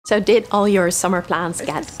So did all your summer plans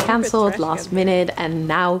get cancelled last minute and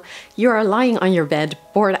now you are lying on your bed,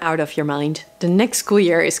 bored out of your mind? The next school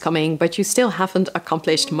year is coming, but you still haven't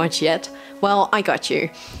accomplished much yet? Well, I got you.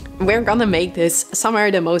 We're gonna make this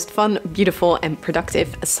summer the most fun, beautiful and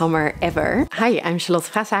productive summer ever. Hi, I'm Charlotte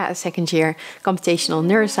Fraza, a second year Computational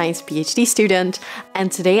Neuroscience PhD student.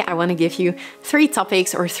 And today I wanna give you 3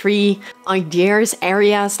 topics or 3 ideas,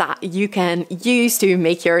 areas that you can use to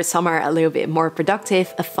make your summer a little bit more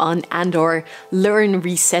productive, fun, and or learn,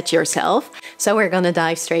 reset yourself. So we're gonna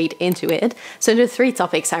dive straight into it. So the 3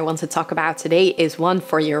 topics I want to talk about today is one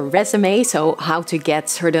for your resume. So how to get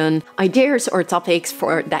certain ideas or topics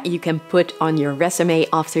that you can put on your resume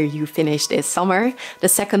after you finish this summer. The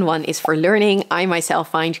second one is for learning. I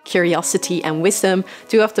myself find curiosity and wisdom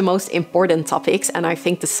 2 of the most important topics, and I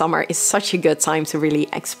think the summer is such a good time to really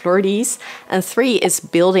explore these. And 3 is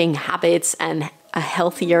building habits and a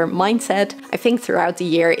healthier mindset. I think throughout the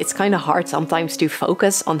year it's kind of hard sometimes to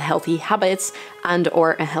focus on healthy habits and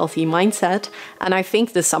or a healthy mindset, and I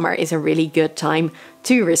think the summer is a really good time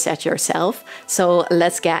to reset yourself. So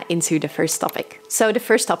let's get into the first topic. So the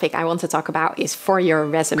first topic I want to talk about is for your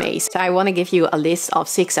resumes. So I want to give you a list of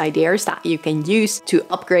 6 ideas that you can use to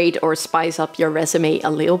upgrade or spice up your resume a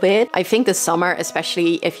little bit. I think the summer,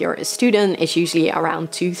 especially if you're a student, is usually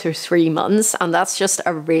around 2 to 3 months, and that's just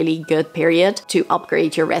a really good period to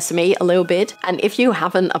upgrade your resume a little bit. And if you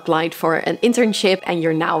haven't applied for an internship and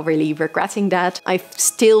you're now really regretting that, I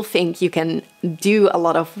still think you can do a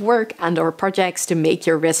lot of work and or projects to make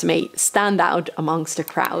your resume stand out amongst the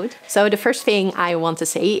crowd. So the first thing I want to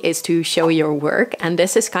say is to show your work, and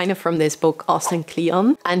this is kind of from this book Austin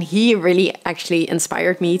Kleon, and he really actually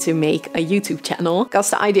inspired me to make a YouTube channel,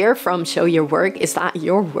 because the idea from show your work is that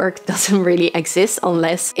your work doesn't really exist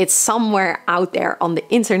unless it's somewhere out there on the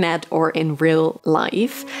internet or in real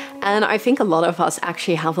life. And I think a lot of us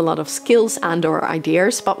actually have a lot of skills and or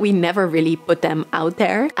ideas, but we never really put them out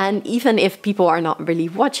there. And even if people are not really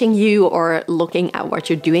watching you or looking at what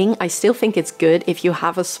you're doing, I still think it's good if you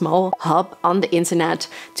have a small hub on the internet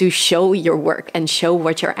to show your work and show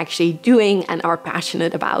what you're actually doing and are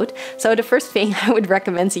passionate about. So the first thing I would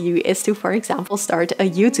recommend to you is to, for example, start a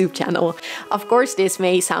YouTube channel. Of course, this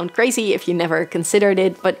may sound crazy if you never considered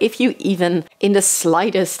it, but if you even in the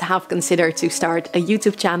slightest have considered to start a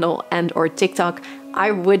YouTube channel and or TikTok,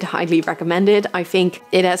 I would highly recommend it. I think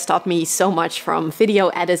it has taught me so much from video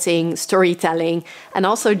editing, storytelling, and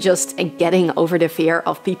also just getting over the fear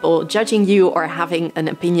of people judging you or having an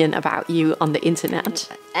opinion about you on the internet.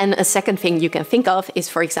 And a second thing you can think of is,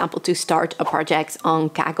 for example, to start a project on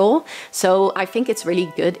Kaggle. So I think it's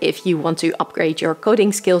really good if you want to upgrade your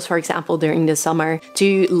coding skills, for example, during the summer,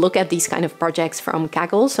 to look at these kind of projects from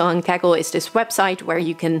Kaggle. So on Kaggle is this website where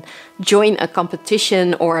you can join a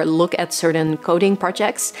competition or look at certain coding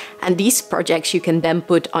projects, and these projects you can then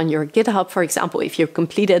put on your GitHub, for example, if you've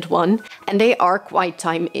completed one, and they are quite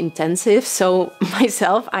time intensive. So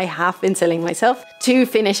myself, I have been telling myself to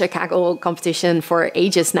finish a Kaggle competition for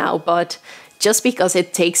ages now, but just because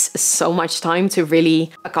it takes so much time to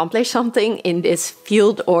really accomplish something in this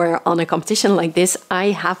field or on a competition like this,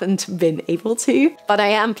 I haven't been able to. But I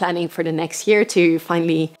am planning for the next year to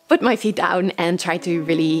finally put my feet down and try to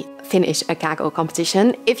really finish a Kaggle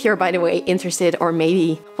competition. If you're, by the way, interested or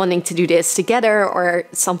maybe wanting to do this together or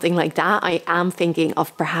something like that, I am thinking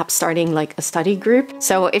of perhaps starting like a study group.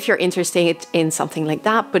 So if you're interested in something like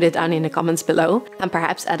that, put it down in the comments below. And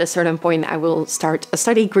perhaps at a certain point, I will start a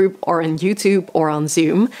study group or on YouTube or on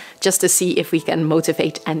Zoom, just to see if we can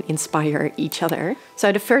motivate and inspire each other.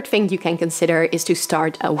 So the third thing you can consider is to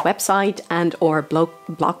start a website and or blog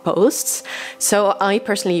posts. So I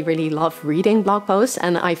personally really love reading blog posts,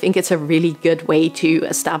 and I think it's a really good way to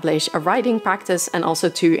establish a writing practice and also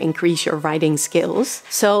to increase your writing skills.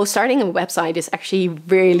 So starting a website is actually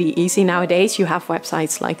really easy nowadays. You have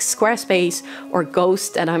websites like Squarespace or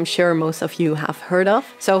Ghost that I'm sure most of you have heard of.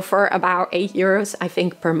 So for about €8, I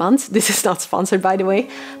think, per month, this is not sponsored by the way,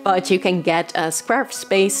 but you can get a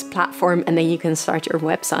Squarespace platform and then you can start your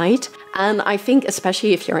website. And I think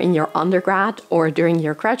especially if you're in your undergrad or during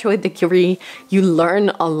your graduate degree, you learn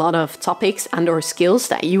a lot of topics and or skills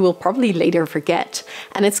that you will probably later forget.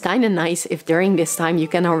 And it's kind of nice if during this time you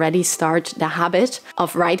can already start the habit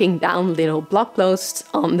of writing down little blog posts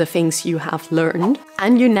on the things you have learned.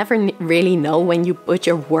 And you never really know when you put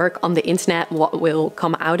your work on the internet what will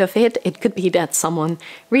come out of it. It could be that someone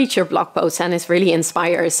reads your blog post and is really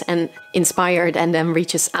inspired and then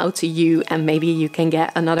reaches out to you, and maybe you can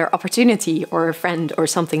get another opportunity or a friend or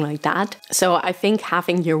something like that. So I think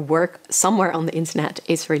having your work somewhere on the internet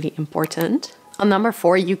is really important. On number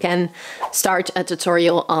 4, you can start a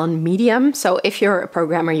tutorial on Medium. So if you're a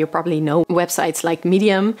programmer, you probably know websites like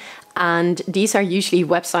Medium. And these are usually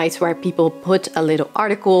websites where people put a little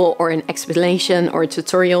article or an explanation or a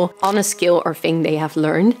tutorial on a skill or thing they have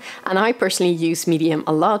learned. And I personally use Medium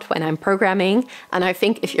a lot when I'm programming. And I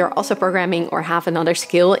think if you're also programming or have another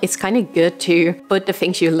skill, it's kind of good to put the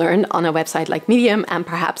things you learned on a website like Medium and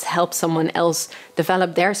perhaps help someone else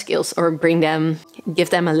develop their skills or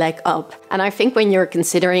give them a leg up. And I think when you're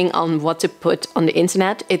considering on what to put on the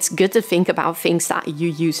internet, it's good to think about things that you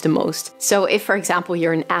use the most. So if, for example,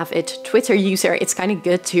 you're an avid Twitter user, it's kind of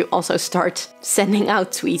good to also start sending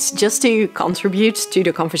out tweets just to contribute to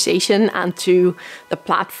the conversation and to the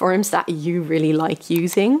platforms that you really like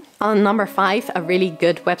using. On number 5, a really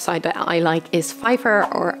good website that I like is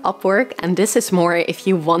Fiverr or Upwork. And this is more if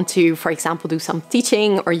you want to, for example, do some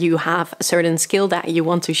teaching or you have a certain skill that you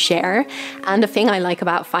want to share. And the thing I like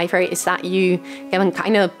about Fiverr is that you can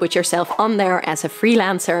kind of put yourself on there as a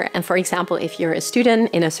freelancer. And for example, if you're a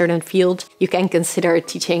student in a certain field, you can consider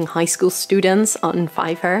teaching high school students on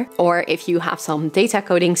Fiverr. Or if you have some data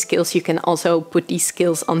coding skills, you can also put these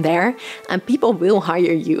skills on there and people will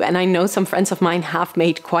hire you. And I know some friends of mine have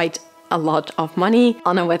made quite a lot of money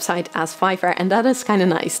on a website as Fiverr, and that is kind of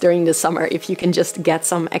nice during the summer if you can just get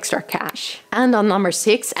some extra cash. And on number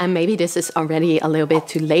 6, and maybe this is already a little bit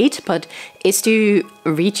too late, but is to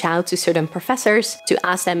reach out to certain professors to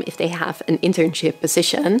ask them if they have an internship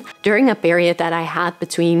position. During a period that I had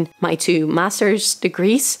between my 2 master's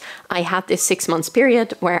degrees, I had this 6 months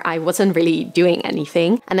period where I wasn't really doing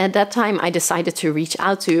anything. And at that time, I decided to reach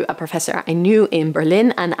out to a professor I knew in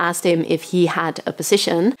Berlin and asked him if he had a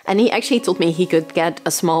position. And he actually told me he could get a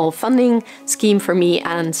small funding scheme for me.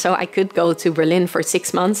 And so I could go to Berlin for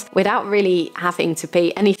 6 months without really having to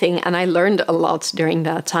pay anything. And I learned a lot during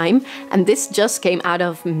that time. And this just came out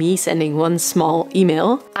of me sending one small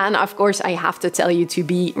email. And of course, I have to tell you to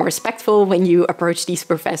be respectful when you approach these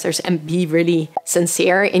professors and be really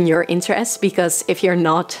sincere in your interests, because if you're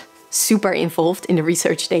not super involved in the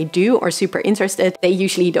research they do or super interested, they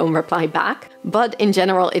usually don't reply back. But in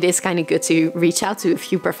general, it is kind of good to reach out to a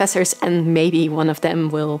few professors and maybe one of them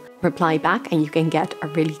will reply back and you can get a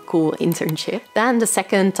really cool internship. Then the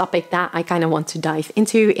second topic that I kind of want to dive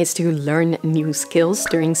into is to learn new skills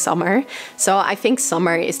during summer. So I think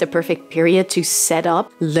summer is the perfect period to set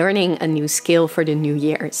up learning a new skill for the new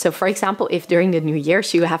year. So for example, if during the new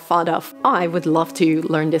years you have thought of, oh, I would love to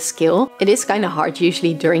learn this skill, it is kind of hard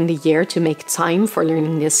usually during the year to make time for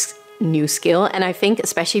learning this new skill. And I think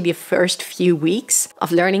especially the first few weeks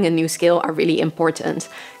of learning a new skill are really important,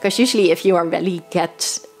 because usually if you already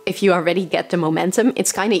get the momentum,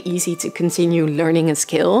 it's kind of easy to continue learning a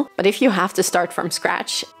skill. But if you have to start from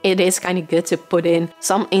scratch, it is kind of good to put in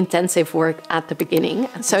some intensive work at the beginning.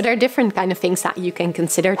 So there are different kind of things that you can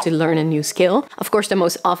consider to learn a new skill. Of course, the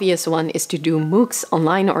most obvious one is to do moocs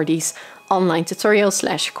online or these online tutorials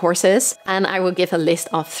 / courses. And I will give a list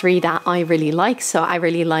of 3 that I really like. So I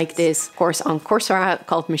really like this course on Coursera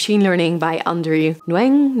called Machine Learning by Andrew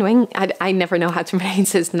Nguyen. I never know how to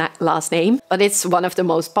pronounce his last name, but it's one of the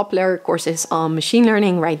most popular courses on machine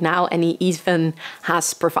learning right now. And he even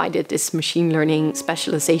has provided this machine learning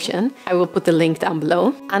specialization. I will put the link down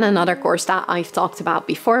below. And another course that I've talked about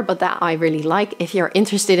before, but that I really like if you're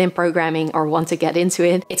interested in programming or want to get into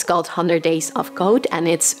it, it's called 100 Days of Code. And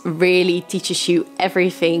it's really teaches you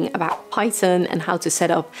everything about Python and how to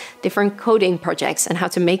set up different coding projects and how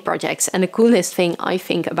to make projects. And the coolest thing I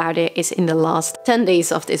think about it is in the last 10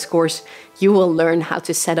 days of this course, you will learn how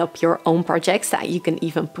to set up your own projects that you can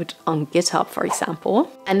even put on GitHub, for example.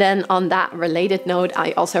 And then on that related note,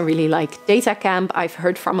 I also really like DataCamp. I've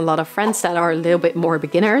heard from a lot of friends that are a little bit more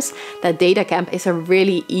beginners that DataCamp is a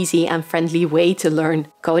really easy and friendly way to learn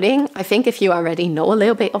coding. I think if you already know a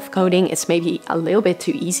little bit of coding, it's maybe a little bit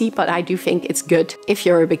too easy, but I do think it's good if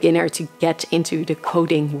you're a beginner to get into the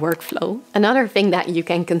coding workflow. Another thing that you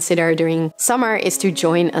can consider during summer is to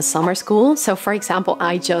join a summer school. So for example,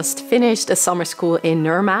 I just finished a summer school in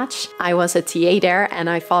Nuremberg. I was a TA there and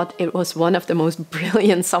I thought it was one of the most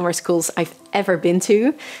brilliant summer schools I've ever been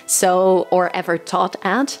to, or ever taught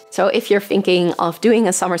at. So if you're thinking of doing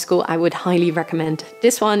a summer school, I would highly recommend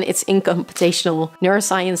this one. It's in Computational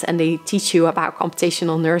Neuroscience and they teach you about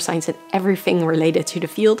computational neuroscience and everything related to the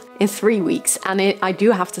field in 3 weeks. And I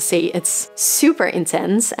do have to say it's super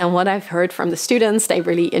intense. And what I've heard from the students, they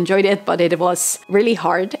really enjoyed it, but it was really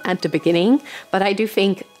hard at the beginning. But I do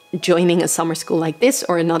think joining a summer school like this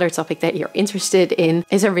or another topic that you're interested in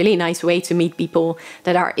is a really nice way to meet people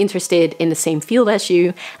that are interested in the same field as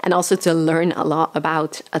you, and also to learn a lot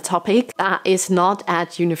about a topic that is not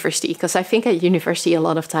at university. Because I think at university a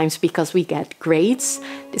lot of times, because we get grades,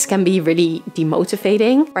 this can be really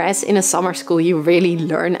demotivating. Whereas in a summer school, you really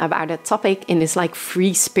learn about a topic in this like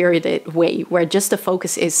free-spirited way, where just the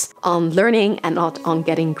focus is on learning and not on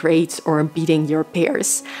getting grades or beating your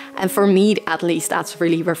peers. And for me, at least, that's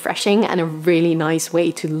really refreshing and a really nice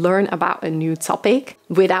way to learn about a new topic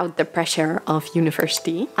without the pressure of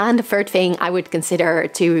university. And the third thing I would consider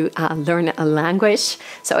to learn a language.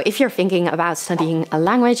 So if you're thinking about studying a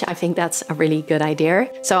language, I think that's a really good idea.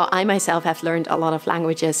 So I myself have learned a lot of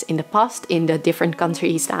languages in the past in the different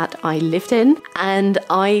countries that I lived in. And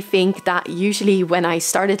I think that usually when I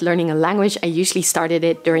started learning a language, I usually started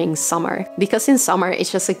it during summer. Because in summer,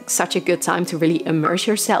 it's just such a good time to really immerse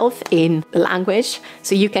yourself in the language.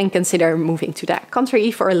 So you can consider moving to that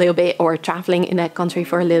country for a little bit or traveling in that country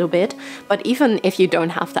for a little bit. But even if you don't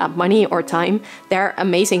have that money or time, there are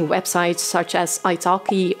amazing websites such as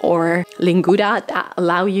Italki or Linguda that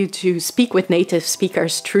allow you to speak with native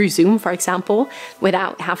speakers through Zoom, for example,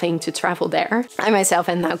 without having to travel there. I myself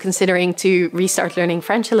am now considering to restart learning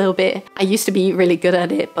French a little bit. I used to be really good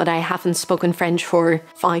at it, but I haven't spoken French for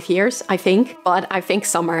 5 years, I think. But I think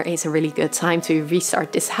summer is a really good time to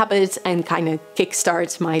restart this habit and kind of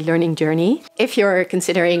kickstart my learning journey. If you're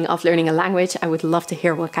considering of learning a language, I would love to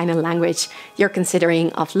hear what kind of language you're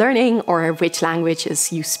considering of learning or which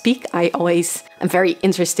languages you speak. I always am very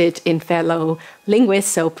interested in fellow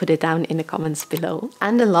linguists, so put it down in the comments below.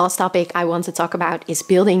 And the last topic I want to talk about is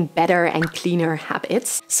building better and cleaner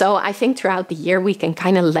habits. So I think throughout the year we can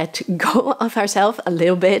kind of let go of ourselves a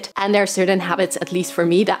little bit. And there are certain habits, at least for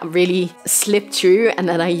me, that really slip through and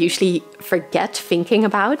that I usually forget thinking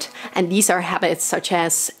about. And these are habits such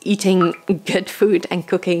as eating good food and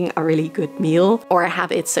cooking a really good meal, or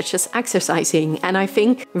habits such as exercising. And I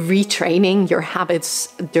think retraining your habits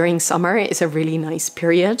during summer is a really nice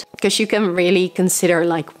period, because you can really consider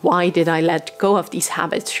like, why did I let go of these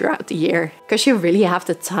habits throughout the year? Because you really have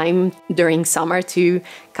the time during summer to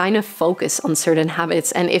kind of focus on certain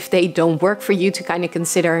habits, and if they don't work for you, to kind of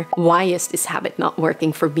consider, why is this habit not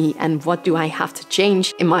working for me, and what do I have to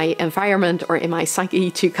change in my environment or in my psyche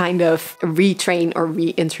to kind of retrain or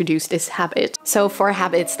reintroduce this habit. So for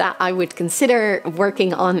habits that I would consider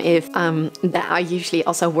working on, if that I usually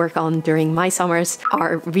also work on during my summers,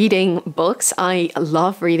 are reading books. I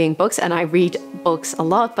love reading books and I read books a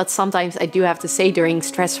lot, but sometimes I do have to say during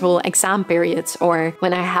stressful exam periods or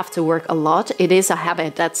when I have to work a lot, it is a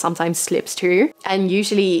habit that sometimes slips through. And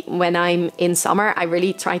usually when I'm in summer, I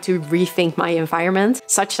really try to rethink my environment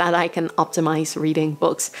such that I can optimize reading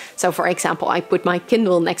books. So for example, I put my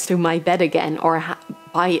Kindle next to my bed again, or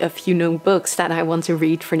buy a few new books that I want to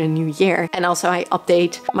read for the new year. And also I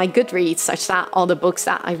update my Goodreads such that all the books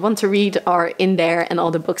that I want to read are in there, and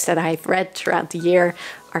all the books that I've read throughout the year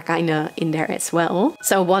are kind of in there as well.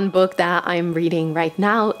 So one book that I'm reading right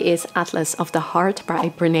now is Atlas of the Heart by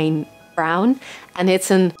Brené Brown, and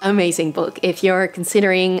it's an amazing book. If you're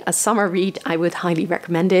considering a summer read, I would highly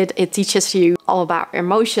recommend it. It teaches you all about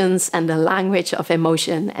emotions and the language of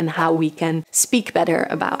emotion and how we can speak better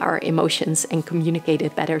about our emotions and communicate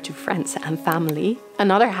it better to friends and family.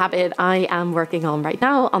 Another habit I am working on right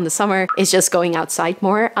now on the summer is just going outside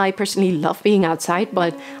more. I personally love being outside,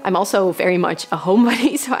 but I'm also very much a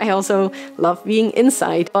homebody, so I also love being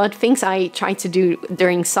inside. But things I try to do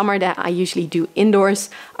during summer that I usually do indoors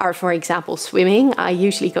are, for example, swimming. I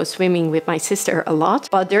usually go swimming with my sister a lot,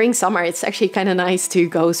 but during summer it's actually kind of nice to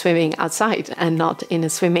go swimming outside and not in a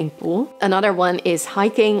swimming pool. Another one is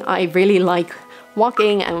hiking. I really like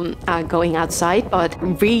walking and going outside, but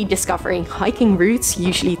rediscovering hiking routes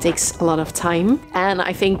usually takes a lot of time. And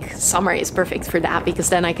I think summer is perfect for that, because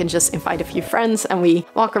then I can just invite a few friends and we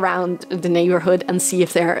walk around the neighborhood and see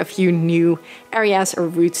if there are a few new areas or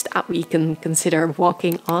routes that we can consider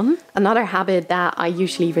walking on. Another habit that I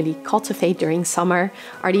usually really cultivate during summer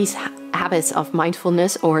are these habits of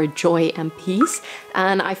mindfulness or joy and peace.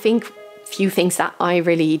 And I think few things that I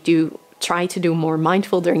really do try to do more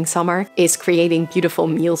mindful during summer is creating beautiful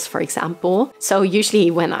meals, for example. So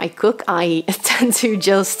usually when I cook, I tend to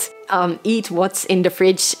just eat what's in the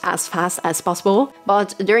fridge as fast as possible.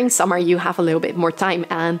 But during summer, you have a little bit more time,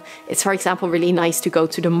 and it's, for example, really nice to go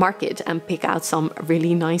to the market and pick out some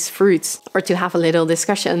really nice fruits, or to have a little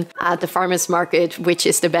discussion at the farmer's market, which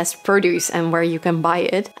is the best produce and where you can buy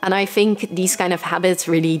it. And I think these kind of habits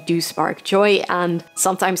really do spark joy, and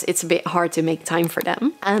sometimes it's a bit hard to make time for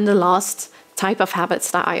them. And the last type of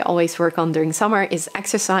habits that I always work on during summer is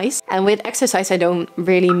exercise. And with exercise, I don't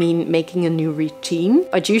really mean making a new routine,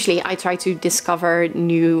 but usually I try to discover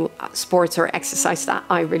new sports or exercise that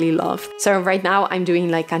I really love. So right now I'm doing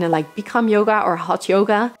kind of like Bikram yoga or hot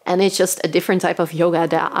yoga. And it's just a different type of yoga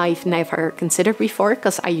that I've never considered before,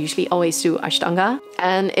 because I usually always do Ashtanga.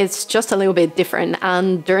 And it's just a little bit different.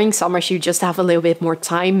 And during summers, you just have a little bit more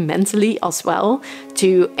time mentally as well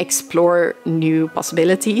to explore new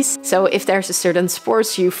possibilities. So if there's a certain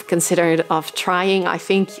sports you've considered of trying, I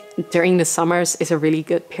think during the summers is a really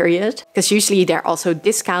good period, because usually there are also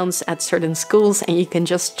discounts at certain schools and you can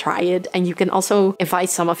just try it. And you can also invite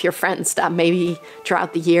some of your friends that maybe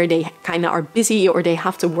throughout the year they kind of are busy or they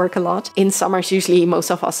have to work a lot. In summers, usually most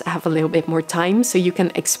of us have a little bit more time, so you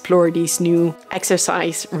can explore these new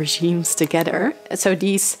exercise regimes together. So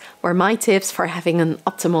these were my tips for having an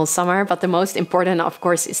optimal summer. But the most important, of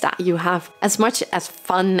course, is that you have as much as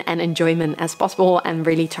fun and enjoyment as possible and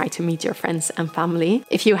really try to meet your friends and family.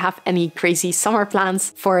 If you have any crazy summer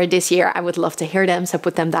plans for this year, I would love to hear them, so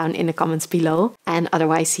put them down in the comments below. And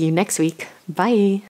otherwise, see you next week. Bye!